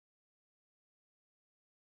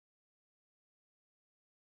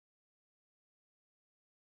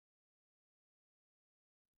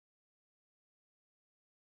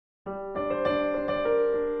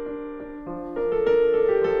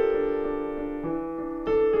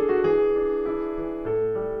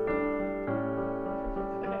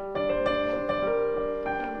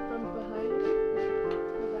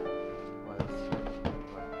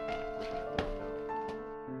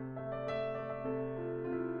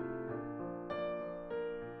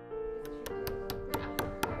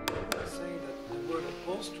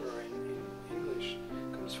upholsterer in English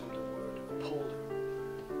comes from the word upholder.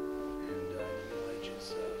 And in the Middle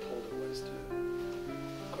Ages, upholder was the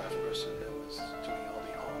craft person that was doing all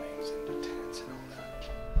the awnings and the tents and all that.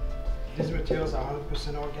 These materials are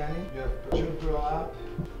 100% organic. You have jute burlap,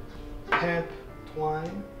 hemp,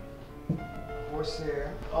 twine,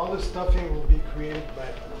 horsehair. All the stuffing will be created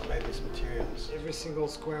by these materials. Every single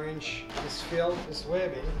square inch is filled with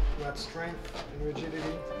webbing to add strength and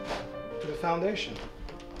rigidity to the foundation.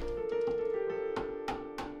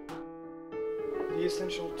 The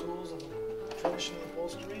essential tools of traditional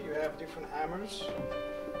upholstery, you have different hammers.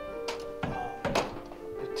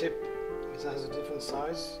 The tip has a different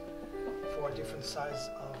size for a different size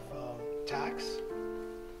of tacks.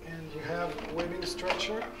 And you have a webbing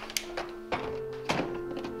stretcher.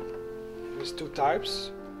 There's two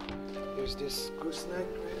types. There's this gooseneck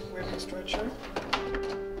webbing stretcher,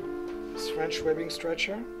 this French webbing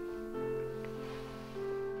stretcher.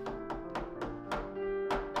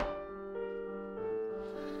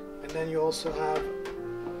 And then you also have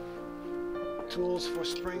tools for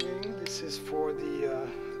springing. This is for the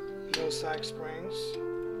no sag springs.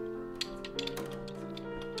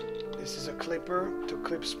 This is a clipper to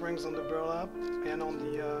clip springs on the burlap and on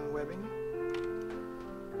the webbing.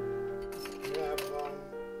 You have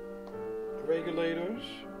regulators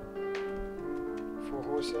for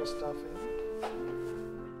horsehair stuffing.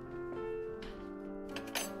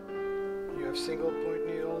 You have single point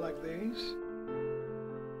needle like these,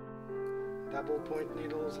 double point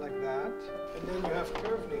needles like that, and then you have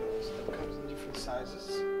curved needles that comes in different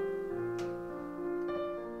sizes.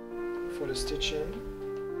 For the stitching,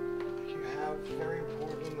 you have, very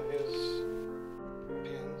important is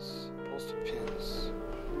pins, upholstery pins.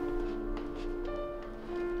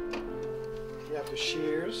 You have the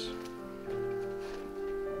shears.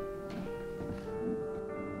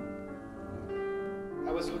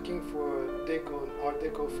 I was looking for Art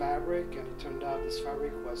Deco fabric, and it turned out this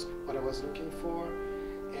fabric was what I was looking for,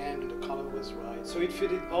 and the color was right. So it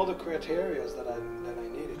fitted all the criteria that I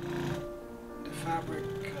needed. The fabric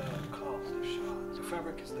calls the shot. The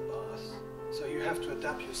fabric is the boss. So you have to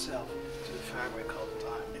adapt yourself to the fabric all the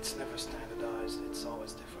time. It's never standardized, it's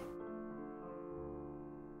always different.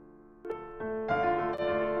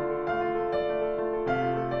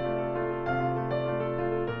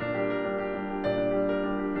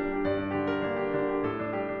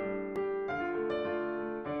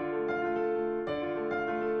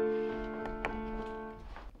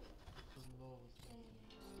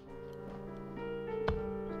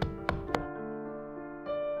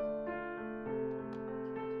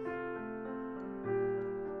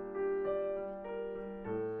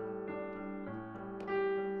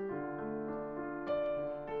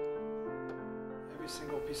 Every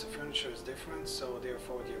single piece of furniture is different, so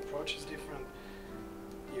therefore the approach is different,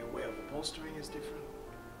 your way of upholstering is different,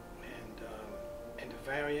 and the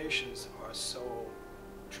variations are so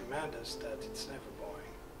tremendous that it's never boring.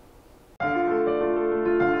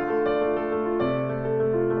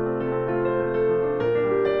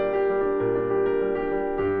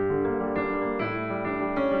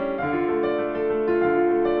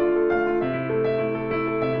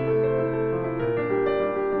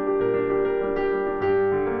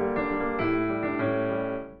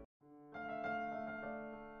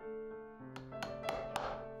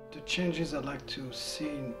 The changes I'd like to see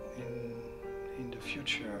in the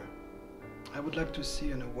future, I would like to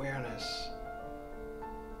see an awareness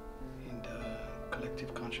in the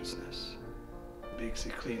collective consciousness,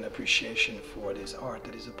 basically an appreciation for this art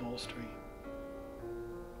that is upholstery.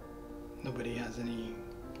 Nobody has any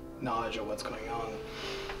knowledge of what's going on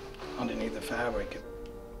underneath the fabric.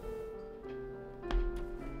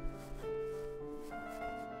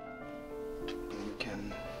 You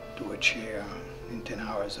can do a chair in 10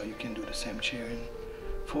 hours, or you can do the same chair in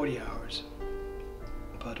 40 hours.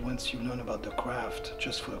 But once you learn about the craft,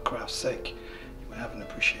 just for the craft's sake, you will have an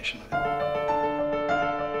appreciation of it.